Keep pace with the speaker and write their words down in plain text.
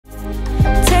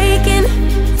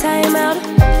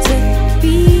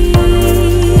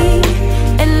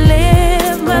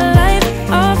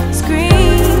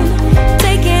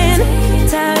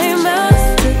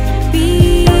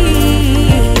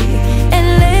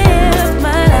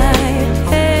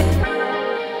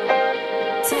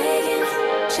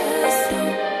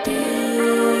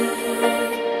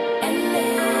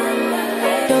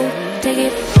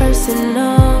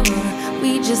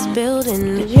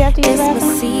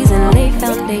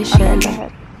foundation. Okay,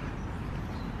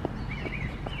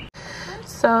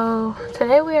 so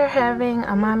today we are having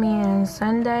a mommy and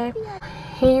Sunday.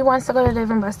 He wants to go to Dave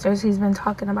 & Buster's. He's been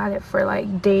talking about it for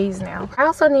like days now. I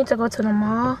also need to go to the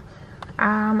mall.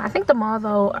 I think the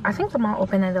mall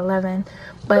open at 11,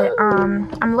 but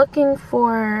I'm looking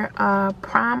for a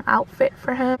prom outfit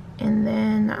for him, and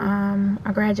then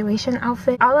a graduation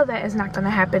outfit. All of that is not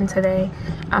gonna happen today.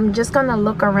 I'm just gonna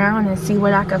look around and see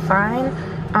what I can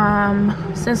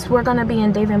find. Since we're gonna be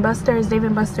in Dave & Buster's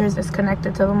is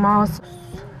connected to the mall. So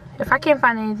if I can't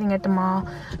find anything at the mall,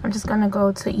 I'm just gonna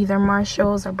go to either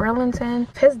Marshall's or Burlington.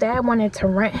 His dad wanted to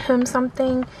rent him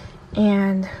something,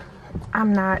 and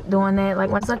I'm not doing that.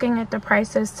 Like, when I was looking at the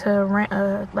prices to rent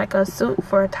a suit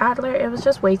for a toddler, it was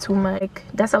just way too much. Like,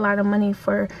 that's a lot of money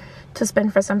to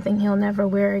spend for something he'll never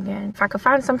wear again. If I could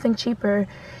find something cheaper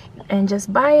and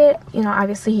just buy it, you know,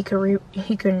 obviously he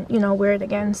can you know, wear it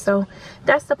again. So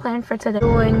that's the plan for today.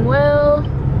 Doing well,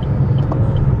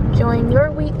 enjoying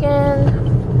your weekend.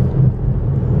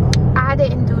 I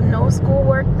didn't do no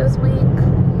schoolwork this week,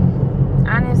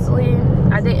 honestly.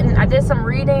 I did some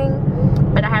reading,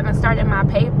 but I haven't started my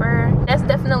paper. That's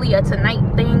definitely a tonight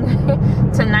thing.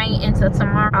 Tonight into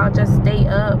tomorrow, I'll just stay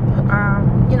up,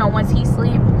 you know, once he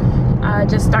sleeps,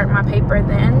 just start my paper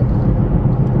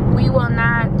then. We will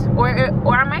not,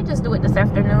 or I might just do it this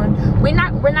afternoon. We're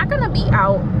not gonna be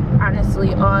out,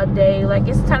 honestly, all day. Like,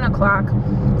 it's 10 o'clock.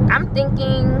 I'm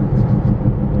thinking,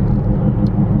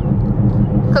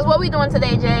 because what we doing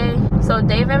today, Jay? So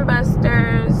Dave &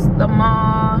 Buster's, the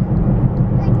mall.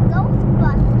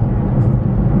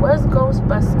 What's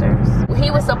Ghostbusters? He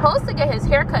was supposed to get his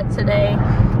haircut today,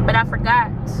 but I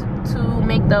forgot to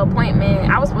make the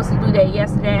appointment. I was supposed to do that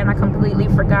yesterday, and I completely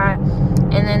forgot.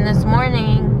 And then this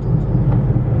morning,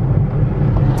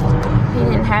 he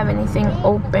didn't have anything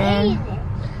open.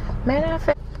 Matter of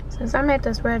fact, since I'm at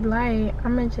this red light,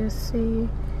 I'm gonna just see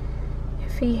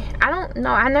if he, I don't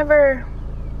know, I never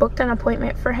booked an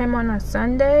appointment for him on a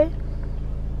Sunday,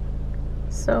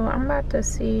 so I'm about to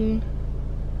see.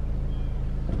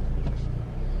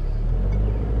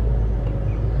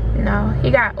 No, he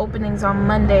got openings on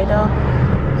Monday though,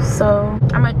 so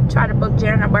I'm gonna try to book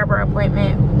Jaron a barber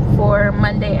appointment for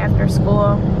Monday after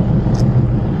school.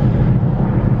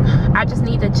 I just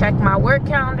need to check my work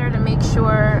calendar to make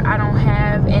sure I don't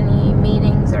have any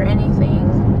meetings or anything.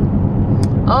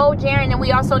 Oh, Jaron, and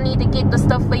we also need to get the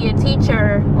stuff for your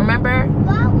teacher. Remember?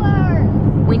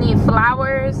 Flowers. We need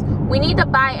flowers. We need to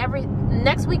buy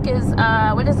next week is,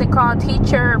 what is it called?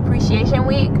 Teacher Appreciation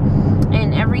Week.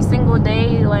 And every single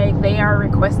day, like, they are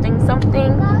requesting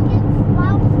something.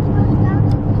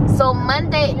 So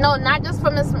Monday, no, not just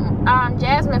for Miss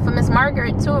Jasmine, for Miss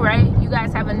Margaret too, right? You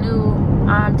guys have a new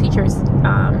teachers.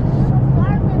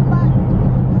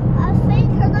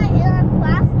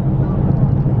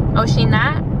 Oh, she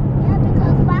not? Yeah,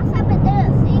 because last time I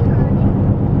didn't see her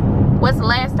anymore. What's the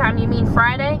last time? You mean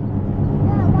Friday? Yeah,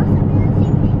 last time I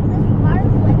didn't see Miss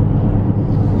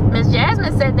Margaret. Miss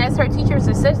Jasmine said that's her teacher's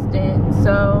assistant,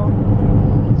 so.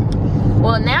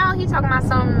 Well, now he's talking about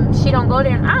something, she don't go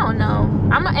there. I don't know.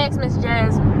 I'm gonna ask Miss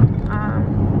Jasmine.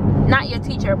 Not your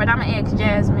teacher, but I'm gonna ask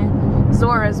Jasmine,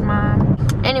 Zora's mom.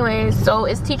 Anyways, so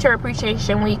it's Teacher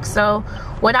Appreciation Week. So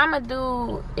what I'm gonna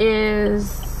do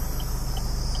is,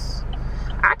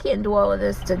 I can't do all of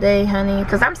this today, honey,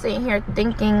 because I'm sitting here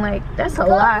thinking, like, that's a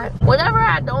lot. Whatever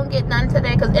I don't get done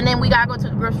today, and then we gotta go to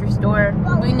the grocery store.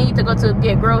 We need to go to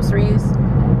get groceries.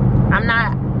 I'm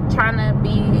not trying to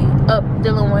be up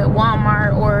dealing with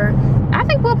Walmart, or I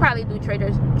think we'll probably do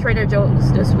Trader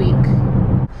Joe's this week.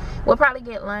 We'll probably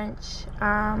get lunch.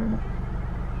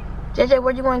 JJ,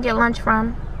 where you want to get lunch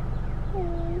from?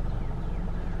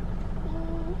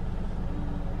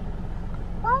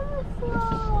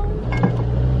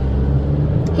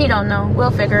 He don't know.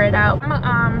 We'll figure it out. I'm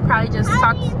gonna probably just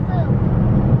talk.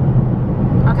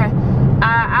 Okay.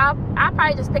 I'll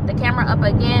probably just pick the camera up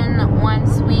again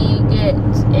once we get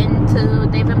into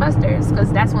Dave & Buster's,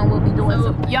 because that's when we'll be doing.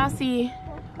 So y'all see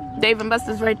Dave &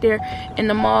 Buster's right there, and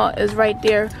the mall is right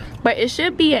there. But it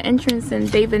should be an entrance in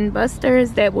Dave &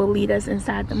 Buster's that will lead us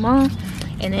inside the mall.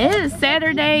 And it is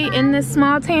Saturday in this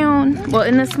small town, well,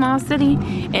 in this small city,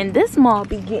 and this mall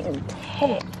be getting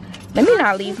packed. Let me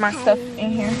not leave my stuff in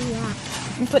here.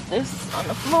 Let me put this on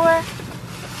the floor.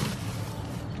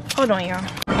 Hold on, y'all.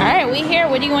 All right, we here.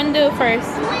 What do you want to do first?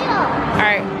 All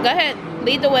right, go ahead.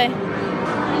 Lead the way.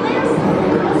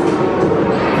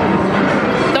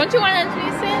 Don't you want to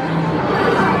introduce it?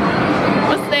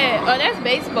 What's that? Oh, that's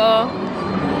baseball.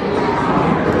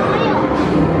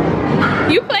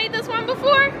 You played this one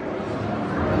before?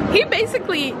 He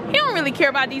don't really care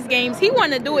about these games. He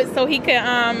want to do it so he could,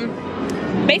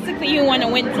 basically he want to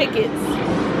win tickets.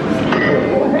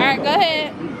 All right, go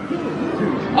ahead.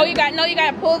 Oh, you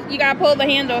gotta pull the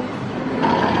handle.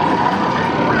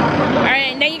 All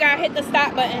right, and then you gotta hit the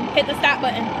stop button. Hit the stop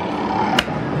button.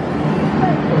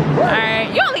 All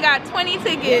right, you only got 20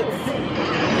 tickets.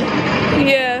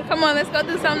 Yeah, come on, let's go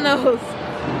do something else.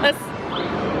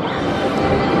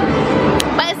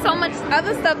 But it's so much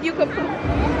other stuff you could.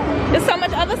 There's so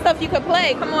much other stuff you could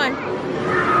play. Come on.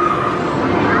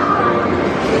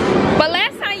 But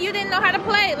last time you didn't know how to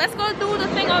play. Let's go do the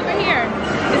thing over here.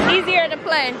 It's easier to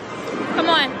play. Come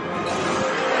on.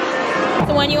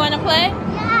 The one you want to play?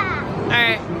 Yeah. All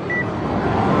right.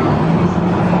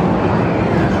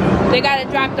 They gotta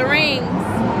drop the rings.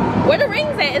 Where the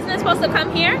rings at? Isn't it supposed to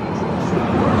come here?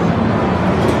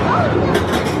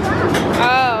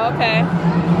 Oh, okay.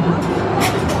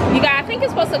 I think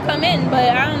it's supposed to come in, but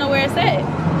I don't know where it's at.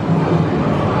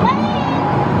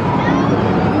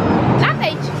 Not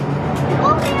page.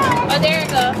 Oh, there it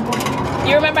goes.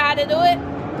 You remember how to do it?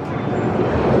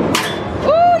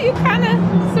 Ooh, you kind of,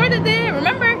 sort of did.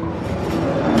 Remember?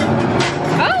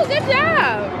 Oh, good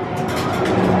job.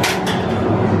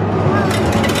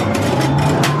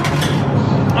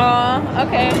 Oh,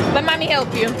 okay. Let mommy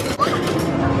help you.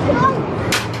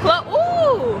 Ooh.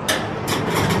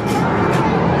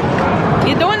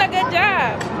 You're doing a good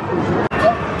job.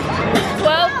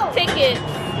 12 tickets.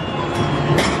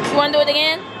 You want to do it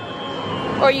again?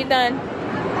 Or are you done?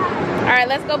 Alright,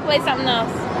 let's go play something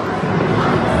else.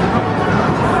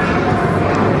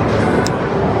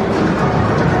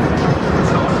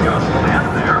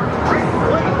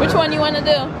 Which one you want to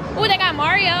do? Ooh, they got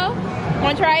Mario.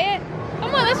 Want to try it?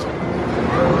 Come on, let's try.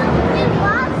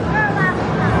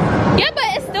 Yeah, but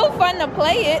it's still fun to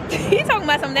play it. He's talking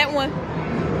about that one.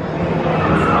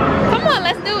 Come on,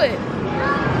 let's do it.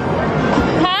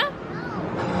 Huh?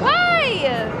 Why?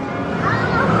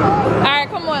 Alright,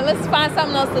 come on, let's find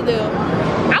something else to do.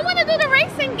 I want to do the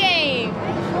racing game.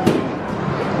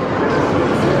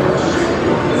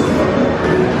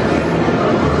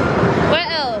 What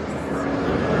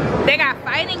else? They got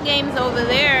fighting games over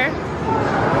there.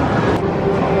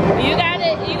 You got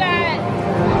it, you got it.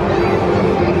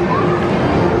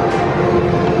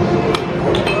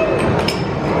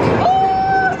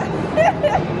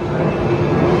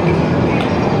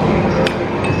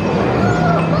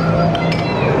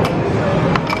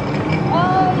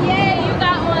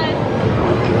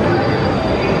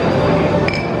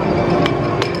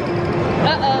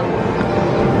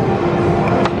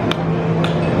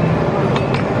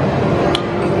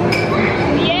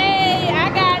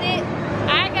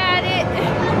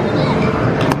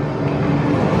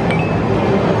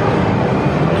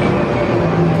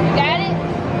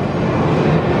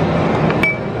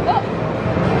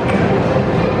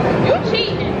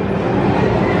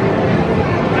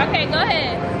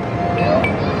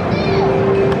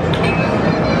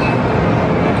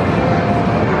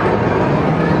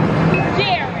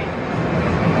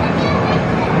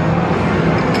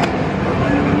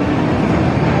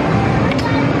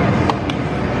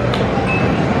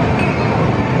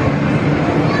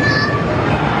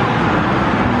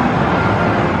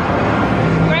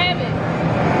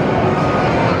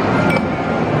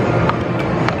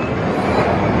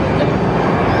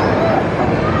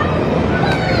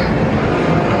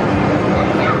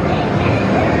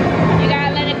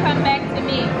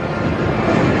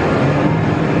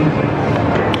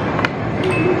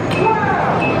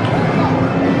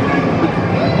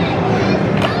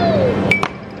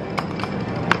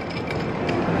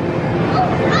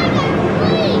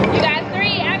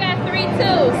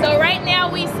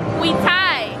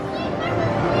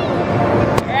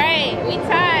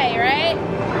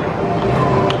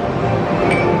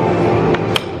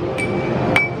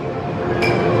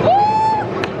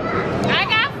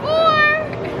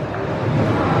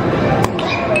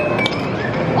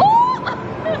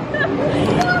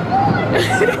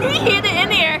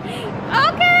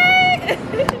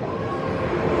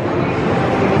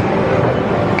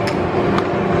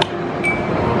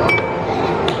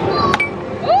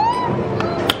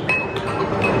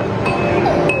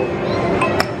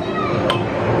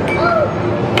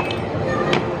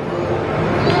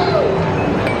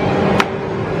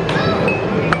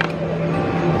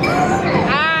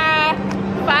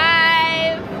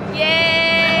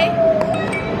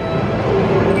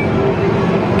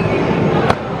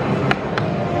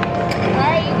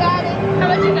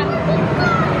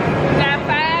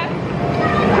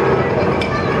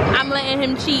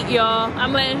 Cheat, y'all.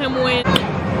 I'm letting him win.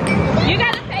 You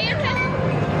gotta pay attention.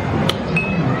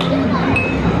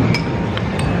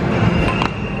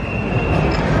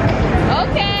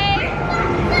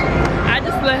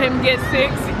 him get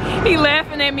 6. He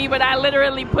laughing at me, but I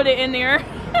literally put it in there.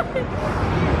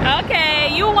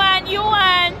 Okay, you won, you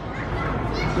won.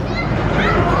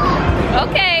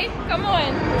 Okay, come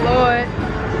on. Lord.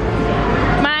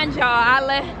 Mind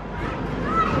y'all,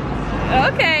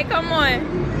 okay, come on.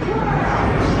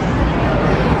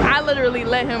 I literally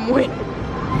let him win.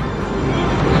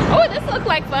 Oh, this looks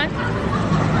like fun.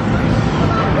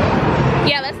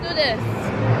 Yeah, let's do this.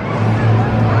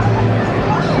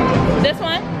 This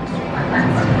one?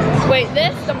 Wait,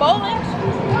 this? The bowling?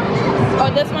 Oh,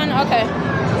 this one? Okay.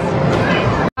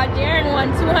 Darren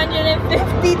won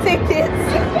 250 tickets.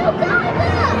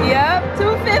 Yep,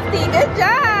 250. Good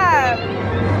job.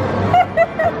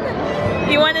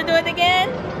 You want to do it again?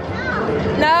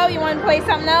 No? You want to play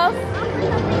something else?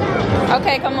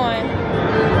 Okay, come on.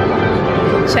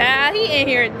 Child, he in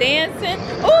here dancing.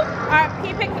 Ooh, can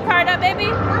you pick the card up,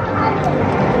 baby?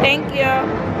 Thank you.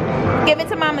 Give it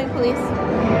to mommy, please.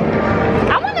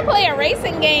 I want to play a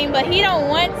racing game, but he don't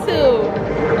want to.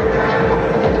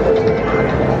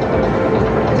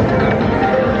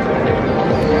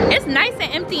 It's nice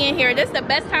and empty in here. This is the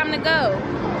best time to go.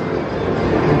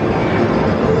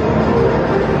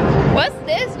 What's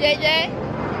this, JJ?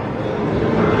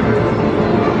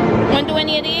 Want to do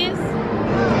any of these?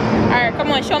 Alright,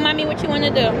 come on. Show mommy what you want to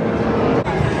do.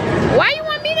 Why you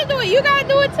want me to do it? You gotta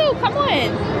do it too. Come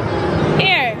on.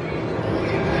 Here.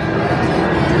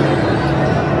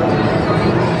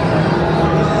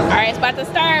 Alright, it's about to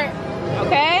start.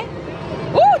 Okay?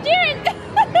 Ooh, Darren!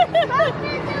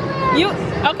 You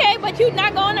okay, but you're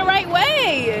not going the right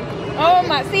way. Oh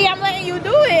my, see, I'm letting you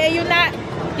do it and you're not.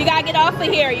 You gotta get off of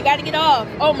here. You gotta get off.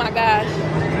 Oh my gosh.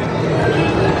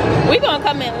 We gonna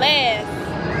come in last.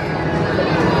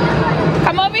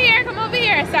 Come over here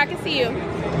so I can see you.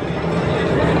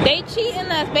 They cheating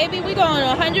us, baby. We going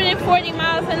 140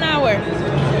 miles an hour.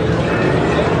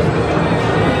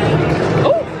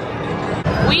 Ooh.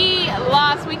 We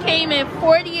lost. We came in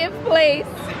 40th place.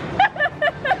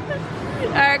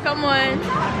 Alright, come on.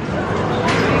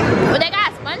 Well, they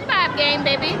got a SpongeBob game,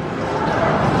 baby.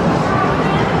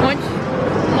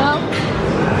 No?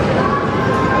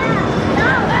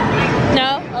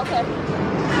 No? Okay.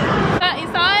 You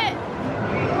saw it?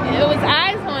 It was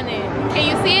eyes on it. Can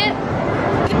you see it?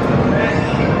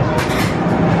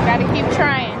 Gotta keep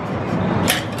trying.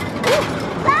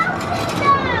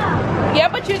 Yeah,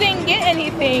 but you didn't get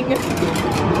anything.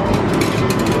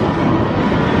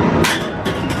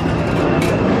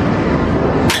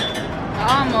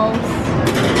 Almost.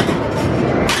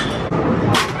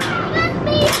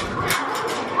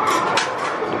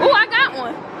 Oh, I got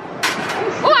one.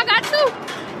 Oh, I got 2.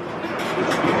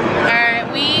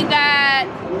 Alright, we got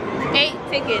 8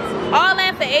 tickets. All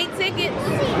that for 8 tickets.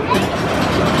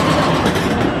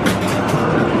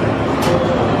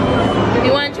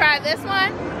 You want to try this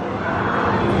one?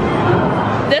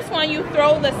 This one you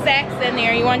throw the sacks in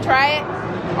there. You want to try it?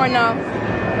 Or no?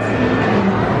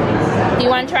 You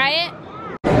want to try it?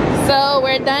 So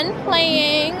we're done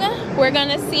playing. We're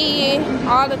gonna see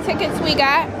all the tickets we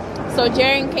got so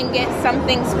Jaren can get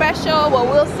something special. Well,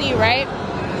 we'll see, right?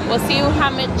 We'll see how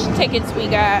much tickets we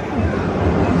got.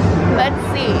 Let's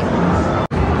see.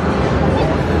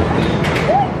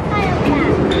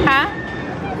 Huh?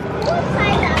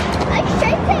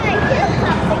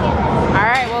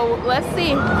 Alright, well, let's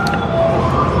see.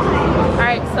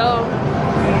 Alright, so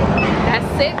that's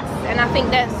 6 and I think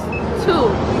that's 2.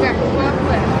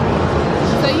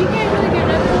 So you can't really get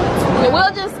nothing.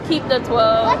 We'll just keep the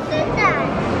 12. What's inside?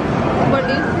 What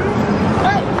is it?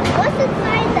 What's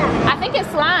inside that? I think it's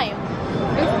slime.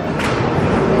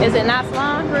 Is it not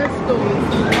slime?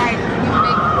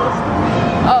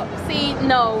 Oh, see,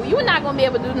 no. You're not going to be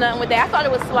able to do nothing with that. I thought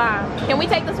it was slime. Can we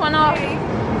take this one off?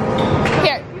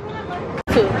 Here.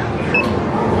 2.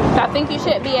 So I think you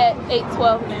should be at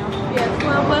 812 now. Yeah,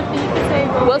 12 left and you can save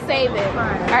it. We'll save it.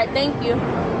 Alright, thank you.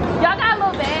 Y'all got a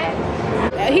little bag?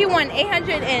 He won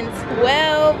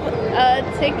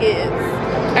 812 tickets.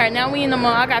 Alright, now we in the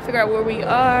mall. I gotta figure out where we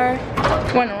are.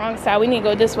 We're on the wrong side. We need to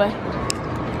go this way.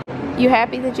 You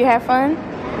happy that you have fun?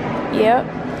 Yep.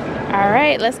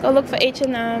 Alright, let's go look for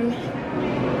H&M.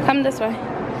 Come this way.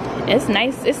 It's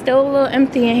nice. It's still a little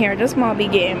empty in here. This mall be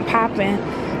getting popping.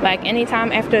 Like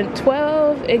anytime after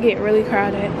 12, it get really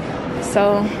crowded.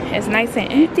 So it's nice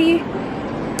and empty.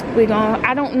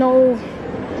 I don't know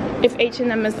if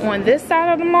H&M is on this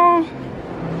side of the mall.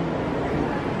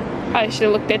 I should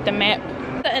have looked at the map.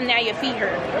 And now your feet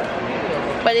hurt.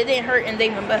 But it didn't hurt in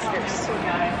Dave & Buster's.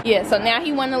 Yeah, so now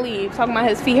he want to leave. Talking about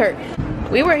his feet hurt.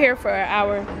 We were here for an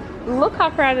hour. Look how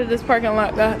crowded this parking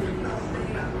lot got.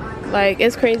 Like,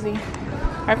 it's crazy.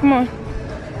 Alright, come on.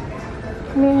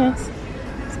 Yes.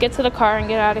 Let's get to the car and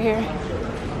get out of here.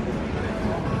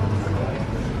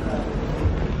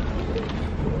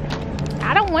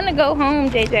 I don't want to go home,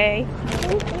 JJ.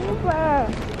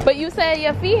 But you said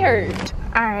your feet hurt.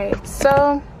 All right,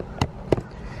 so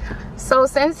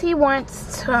since he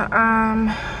wants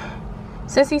to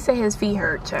since he said his feet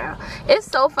hurt, child, it's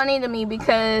so funny to me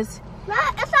because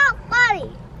It's not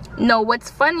funny. no, what's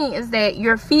funny is that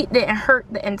your feet didn't hurt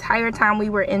the entire time we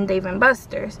were in Dave &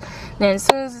 Buster's. Then as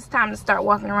soon as it's time to start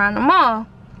walking around the mall,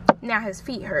 now his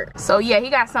feet hurt. So yeah, he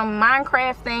got some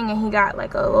Minecraft thing and he got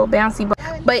like a little bouncy ball.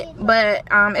 But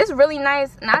it's really nice,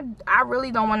 and I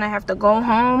really don't want to have to go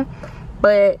home.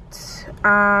 But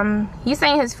he's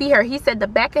saying his feet hurt. He said the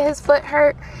back of his foot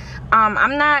hurt.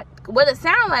 I'm not, what it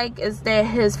sounds like is that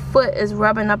his foot is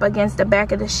rubbing up against the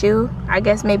back of the shoe. I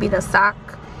guess maybe the sock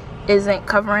isn't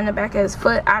covering the back of his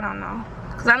foot. I don't know,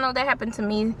 because I know that happened to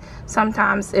me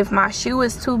sometimes if my shoe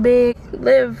is too big.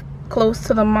 Live close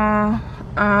to the mall.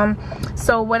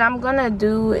 So what I'm gonna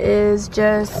do is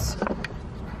just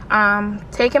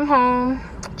take him home,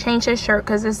 change his shirt,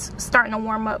 because it's starting to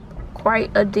warm up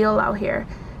quite a deal out here.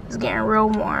 It's getting real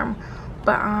warm.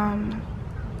 But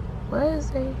what is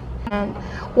it? And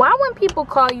why when people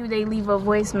call you they leave a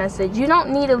voice message? You don't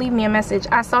need to leave me a message.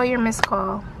 I saw your missed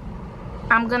call.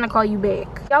 I'm gonna call you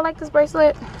back. Y'all like this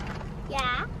bracelet?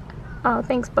 Yeah. Oh,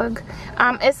 thanks, Bug.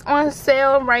 It's on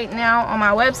sale right now on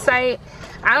my website.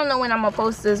 I don't know when I'm gonna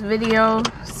post this video,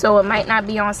 so it might not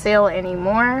be on sale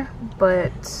anymore,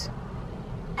 but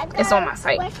it's on my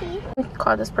site.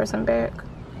 Call this person back.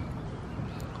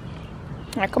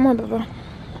 All right, come on, Bubba.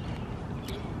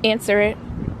 Answer it.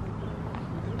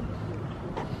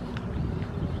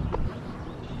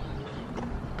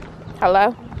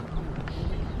 Hello?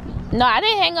 No, I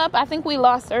didn't hang up. I think we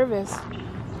lost service.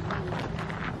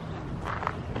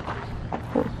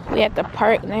 We at the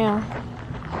park now.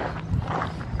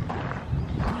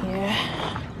 Yeah.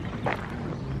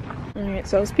 Alright,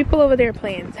 so there's people over there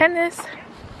playing tennis.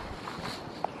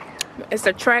 It's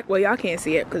a track. Well, y'all can't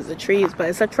see it because the trees, but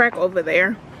it's a track over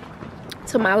there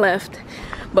to my left.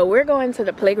 But we're going to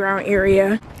the playground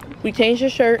area. We changed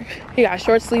his shirt. He got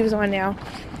short sleeves on now.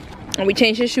 And we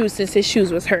changed his shoes since his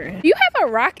shoes was hurting. You have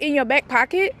a rock in your back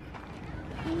pocket?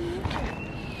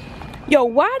 Yo,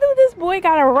 why do this boy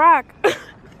got a rock?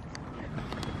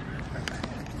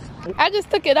 I just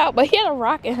took it out, but he had a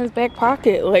rock in his back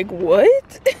pocket. Like,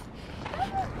 what?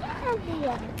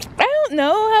 I don't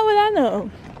know. How would I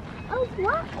know?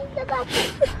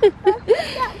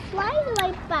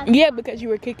 Yeah, because you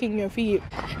were kicking your feet.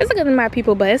 It's a good amount of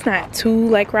people, but it's not too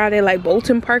like crowded like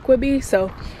Bolton Park would be,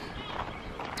 so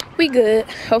we good.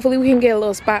 Hopefully we can get a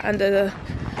little spot under the,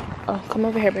 oh, come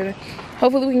over here, baby.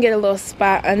 Hopefully we can get a little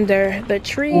spot under the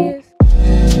trees.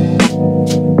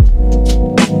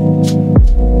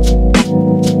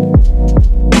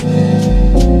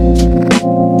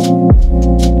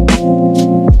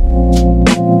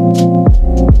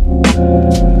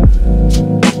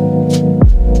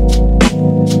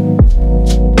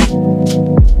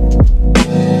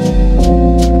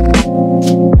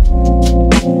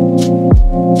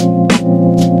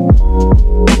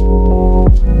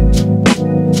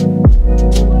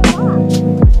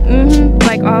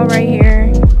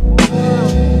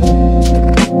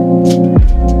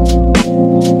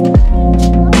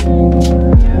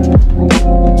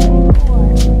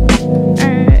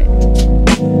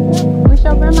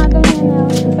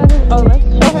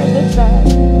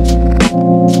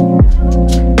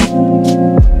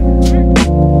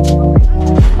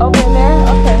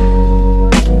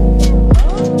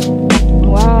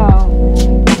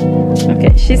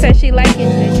 She said she liked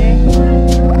it, JJ.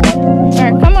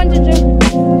 Alright, come on, JJ.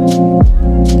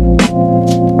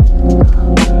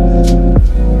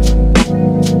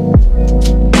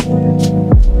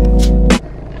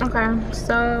 Okay,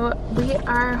 so we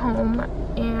are home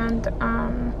and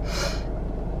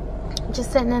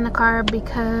just sitting in the car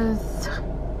because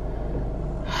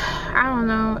I don't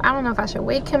know if I should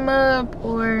wake him up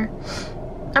or,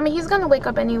 I mean, he's gonna wake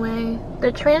up anyway.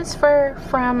 The transfer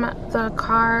from the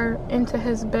car into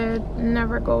his bed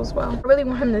never goes well. I really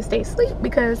want him to stay asleep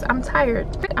because I'm tired.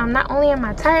 Not only am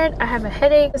I tired, I have a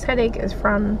headache. This headache is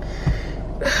from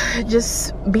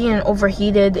just being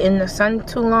overheated in the sun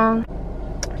too long.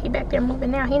 He back there moving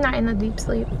now. He not in a deep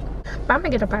sleep. But I'm gonna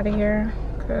get up out of here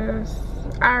because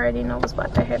I already know what's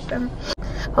about to happen.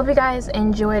 Hope you guys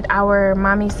enjoyed our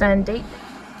mommy son date.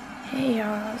 Hey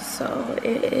y'all, so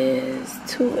it is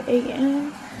 2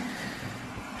 a.m.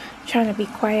 Trying to be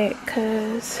quiet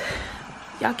because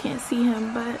y'all can't see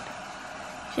him, but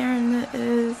Sharon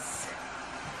is,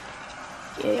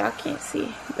 yeah, y'all can't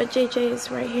see, but JJ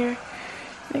is right here.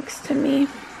 next to me.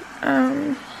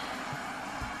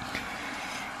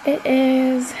 It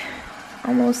is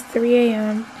almost 3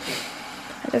 a.m.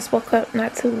 I just woke up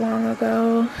not too long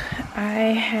ago.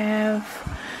 I have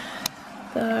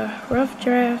the rough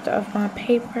draft of my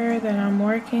paper that I'm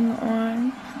working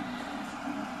on.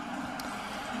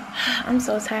 I'm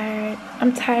so tired.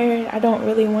 I'm tired. I don't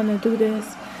really want to do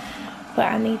this, but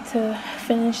I need to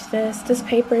finish this. This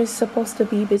paper is supposed to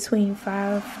be between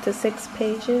 5 to 6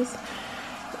 pages.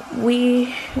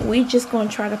 We just gonna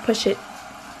try to push it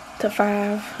to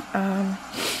 5.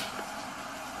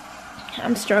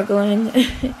 I'm struggling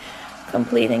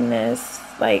completing this.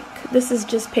 Like, this is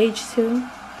just page 2.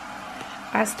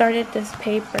 I started this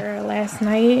paper last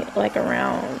night, like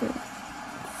around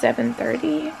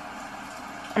 7:30.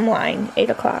 I'm lying, 8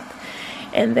 o'clock.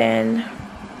 And then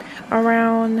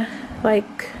around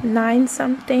like 9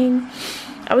 something,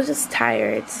 I was just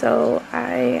tired, so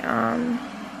I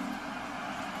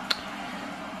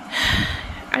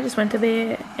just went to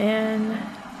bed, and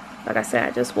like I said,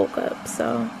 I just woke up,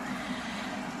 so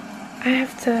I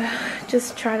have to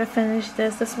just try to finish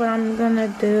this. That's what I'm gonna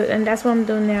do, and that's what I'm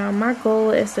doing now. My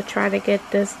goal is to try to get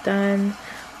this done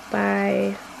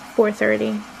by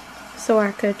 4:30, so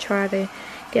I could try to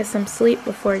get some sleep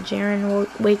before Jaren will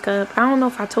wake up. I don't know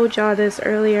if I told y'all this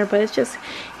earlier, but it's just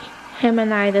him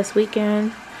and I this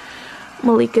weekend.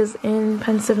 Malik is in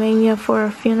Pennsylvania for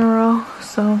a funeral,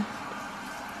 so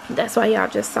that's why y'all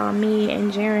just saw me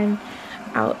and Jaren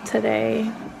out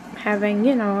today having,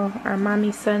 you know, our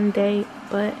mommy son date.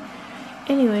 But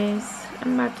anyways,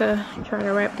 I'm about to try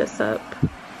to wrap this up.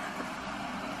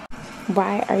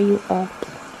 Why are you up?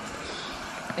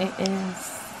 It is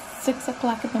 6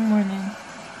 o'clock in the morning.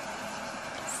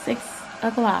 6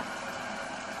 o'clock.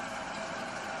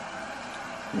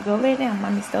 Go lay down.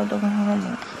 Mommy's still doing her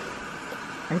homework.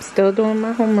 I'm still doing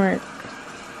my homework.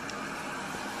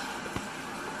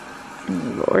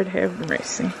 Lord have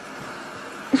mercy.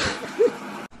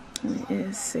 It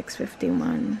is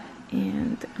 6:51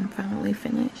 and I'm finally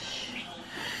finished.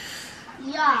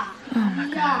 Oh my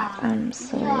god, I'm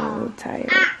so tired.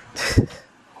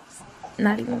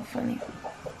 Not even funny.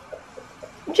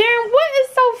 Jaren, what is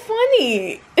so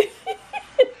funny? I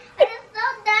just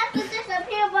thought that was just a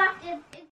peanut butter.